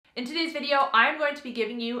In today's video, I'm going to be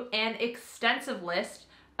giving you an extensive list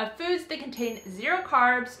of foods that contain zero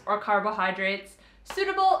carbs or carbohydrates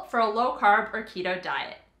suitable for a low carb or keto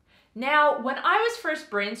diet. Now, when I was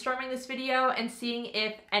first brainstorming this video and seeing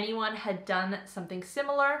if anyone had done something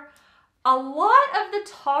similar, a lot of the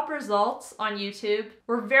top results on YouTube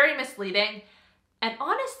were very misleading and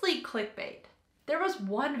honestly clickbait. There was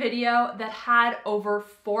one video that had over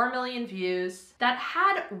 4 million views that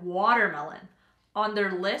had watermelon on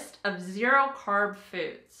their list of zero carb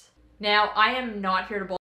foods. Now, I am not here to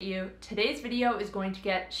bullshit you. Today's video is going to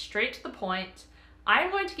get straight to the point. I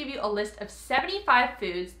am going to give you a list of 75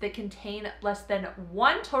 foods that contain less than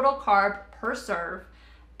 1 total carb per serve,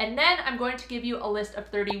 and then I'm going to give you a list of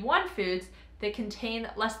 31 foods that contain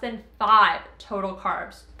less than 5 total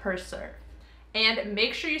carbs per serve. And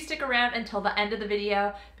make sure you stick around until the end of the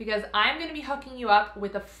video because I'm going to be hooking you up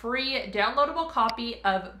with a free downloadable copy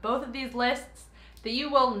of both of these lists that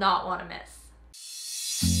you will not want to miss.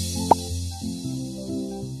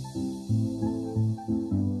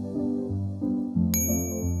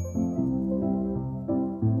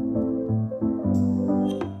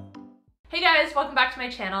 Hey guys, welcome back to my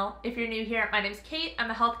channel. If you're new here, my name's Kate.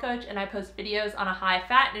 I'm a health coach and I post videos on a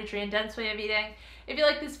high-fat, nutrient-dense way of eating. If you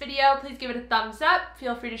like this video, please give it a thumbs up,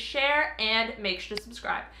 feel free to share, and make sure to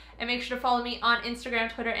subscribe. And make sure to follow me on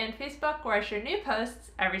Instagram, Twitter, and Facebook where I share new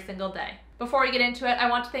posts every single day. Before we get into it, I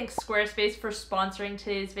want to thank Squarespace for sponsoring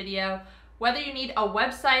today's video. Whether you need a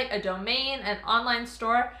website, a domain, an online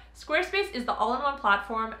store, Squarespace is the all-in-one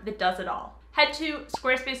platform that does it all. Head to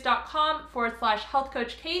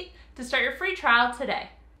squarespace.com/healthcoachkate to start your free trial today.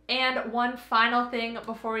 And one final thing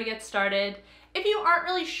before we get started, if you aren't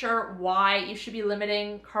really sure why you should be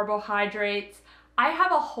limiting carbohydrates, I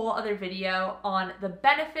have a whole other video on the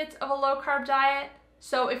benefits of a low carb diet.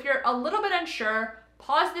 So if you're a little bit unsure,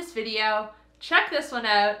 pause this video, check this one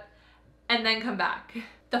out, and then come back.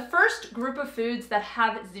 The first group of foods that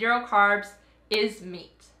have zero carbs is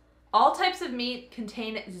meat. All types of meat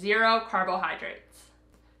contain zero carbohydrates.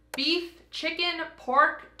 Beef, chicken,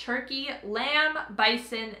 pork, turkey, lamb,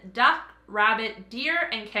 bison, duck, rabbit, deer,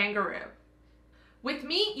 and kangaroo. With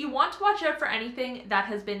meat, you want to watch out for anything that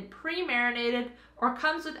has been pre-marinated or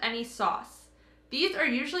comes with any sauce. These are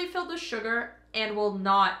usually filled with sugar and will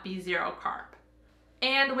not be zero carb.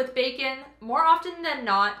 And with bacon, more often than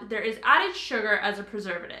not, there is added sugar as a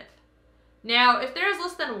preservative. Now, if there is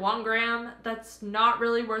less than 1 gram, that's not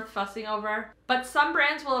really worth fussing over, but some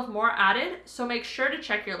brands will have more added, so make sure to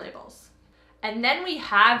check your labels. And then we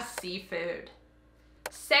have seafood.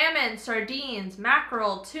 Salmon, sardines,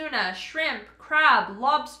 mackerel, tuna, shrimp, crab,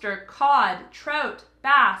 lobster, cod, trout,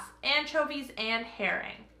 bass, anchovies, and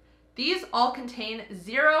herring. These all contain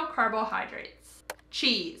zero carbohydrates.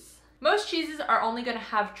 Cheese. Most cheeses are only going to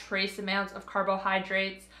have trace amounts of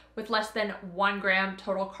carbohydrates with less than 1 gram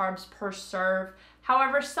total carbs per serve.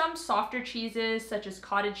 However, some softer cheeses, such as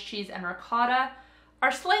cottage cheese and ricotta,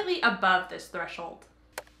 are slightly above this threshold.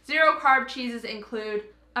 Zero carb cheeses include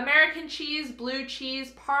American cheese, blue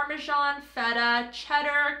cheese, Parmesan, feta,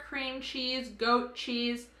 cheddar, cream cheese, goat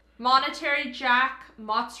cheese, Monterey Jack,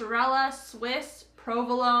 mozzarella, Swiss,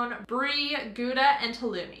 provolone, brie, Gouda, and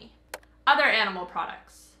halloumi. Other animal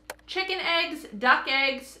products. Chicken eggs, duck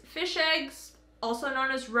eggs, fish eggs, also known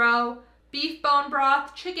as roe, beef bone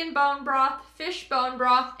broth, chicken bone broth, fish bone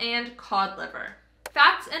broth, and cod liver.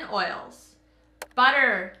 Fats and oils.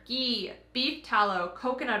 Butter, ghee, beef tallow,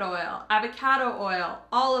 coconut oil, avocado oil,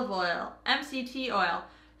 olive oil, MCT oil,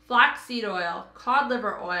 flaxseed oil, cod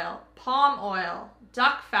liver oil, palm oil,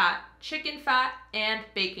 duck fat, chicken fat, and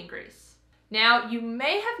bacon grease. Now, you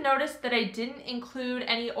may have noticed that I didn't include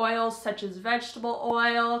any oils such as vegetable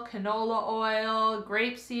oil, canola oil,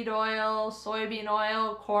 grapeseed oil, soybean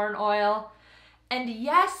oil, corn oil. And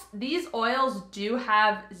yes, these oils do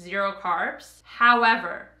have zero carbs.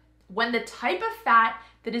 However, when the type of fat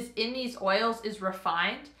that is in these oils is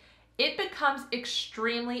refined, it becomes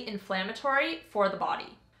extremely inflammatory for the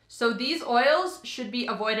body. So these oils should be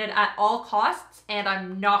avoided at all costs, and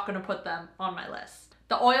I'm not going to put them on my list.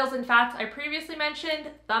 The oils and fats I previously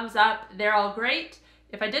mentioned, thumbs up, they're all great.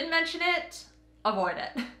 If I didn't mention it, avoid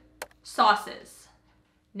it. Sauces.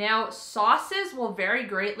 Now, sauces will vary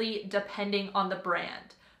greatly depending on the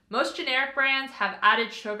brand. Most generic brands have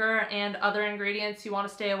added sugar and other ingredients you want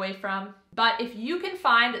to stay away from. But if you can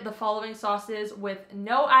find the following sauces with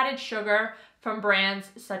no added sugar from brands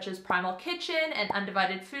such as Primal Kitchen and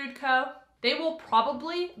Undivided Food Co., they will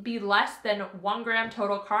probably be less than 1 gram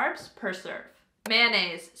total carbs per serve.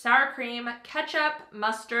 Mayonnaise, sour cream, ketchup,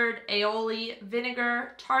 mustard, aioli,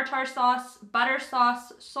 vinegar, tartar sauce, butter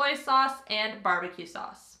sauce, soy sauce, and barbecue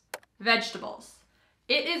sauce. Vegetables.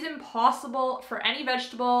 It is impossible for any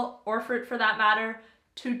vegetable, or fruit for that matter,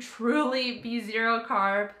 to truly be zero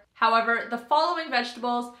carb. However, the following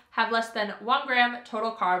vegetables have less than 1 gram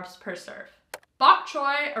total carbs per serve: bok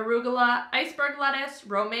choy, arugula, iceberg lettuce,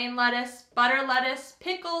 romaine lettuce, butter lettuce,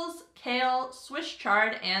 pickles, kale, Swiss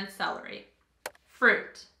chard, and celery.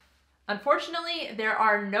 Fruit. Unfortunately, there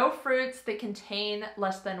are no fruits that contain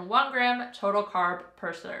less than 1 gram total carb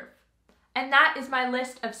per serve. And that is my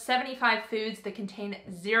list of 75 foods that contain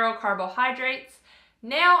 0 carbohydrates.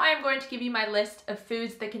 Now I'm going to give you my list of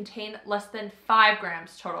foods that contain less than 5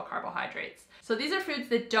 grams total carbohydrates. So these are foods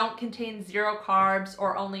that don't contain 0 carbs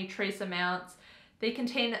or only trace amounts. They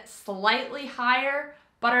contain slightly higher,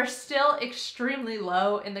 but are still extremely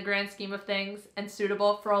low in the grand scheme of things and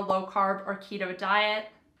suitable for a low carb or keto diet.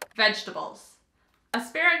 Vegetables: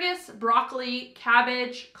 asparagus, broccoli,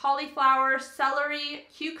 cabbage, cauliflower, celery,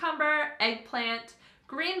 cucumber, eggplant,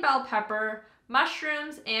 green bell pepper,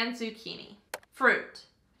 mushrooms, and zucchini. Fruit: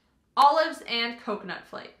 olives and coconut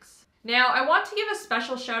flakes. Now, I want to give a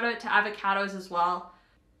special shout out to avocados as well,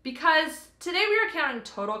 because today we are counting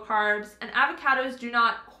total carbs and avocados do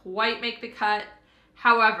not quite make the cut.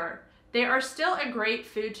 However, they are still a great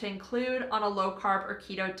food to include on a low carb or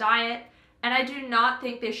keto diet, and I do not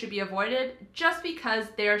think they should be avoided just because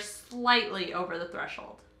they are slightly over the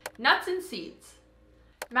threshold. Nuts and seeds: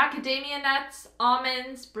 macadamia nuts,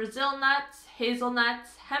 almonds, Brazil nuts,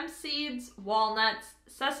 hazelnuts, hemp seeds, walnuts,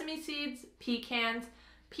 sesame seeds, pecans,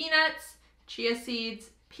 peanuts, chia seeds,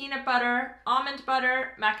 peanut butter, almond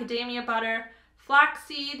butter, macadamia butter,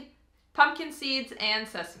 flaxseed, pumpkin seeds, and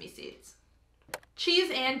sesame seeds. Cheese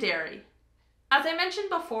and dairy. As I mentioned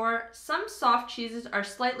before, some soft cheeses are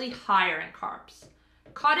slightly higher in carbs: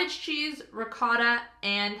 cottage cheese, ricotta,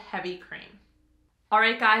 and heavy cream.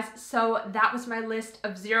 Alright guys, so that was my list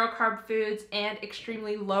of 0 carb foods and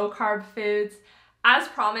extremely low carb foods. As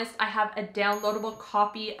promised, I have a downloadable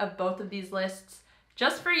copy of both of these lists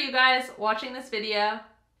just for you guys watching this video.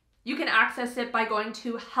 You can access it by going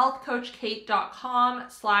to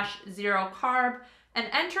healthcoachkate.com/0carb and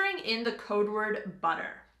entering in the code word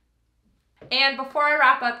butter. And before I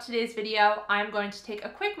wrap up today's video, I'm going to take a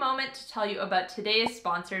quick moment to tell you about today's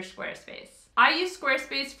sponsor, Squarespace. I use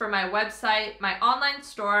Squarespace for my website, my online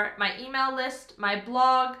store, my email list, my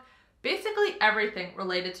blog, basically everything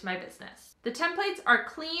related to my business. The templates are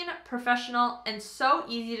clean, professional, and so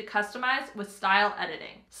easy to customize with style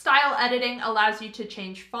editing. Style editing allows you to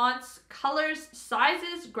change fonts, colors,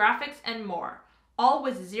 sizes, graphics, and more, all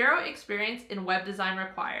with 0 experience in web design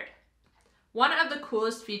required. One of the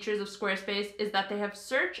coolest features of Squarespace is that they have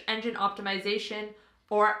search engine optimization,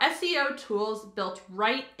 or SEO tools, built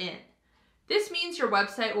right in. This means your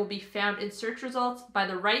website will be found in search results by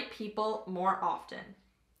the right people more often.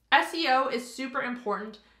 SEO is super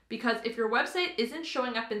important because if your website isn't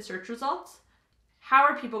showing up in search results, how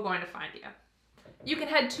are people going to find you? You can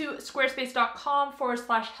head to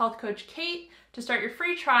squarespace.com/healthcoachkate to start your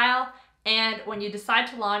free trial. And when you decide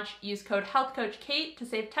to launch, use code HealthCoachKate to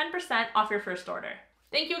save 10% off your first order.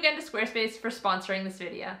 Thank you again to Squarespace for sponsoring this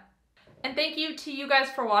video. And thank you to you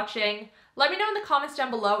guys for watching. Let me know in the comments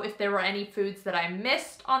down below if there were any foods that I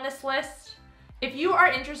missed on this list. If you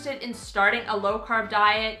are interested in starting a low carb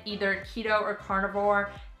diet, either keto or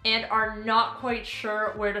carnivore, and are not quite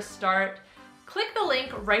sure where to start, click the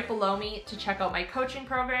link right below me to check out my coaching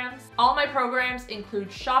programs. All my programs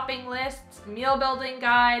include shopping lists, meal building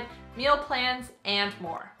guide, meal plans, and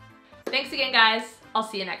more. Thanks again, guys. I'll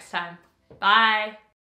see you next time. Bye.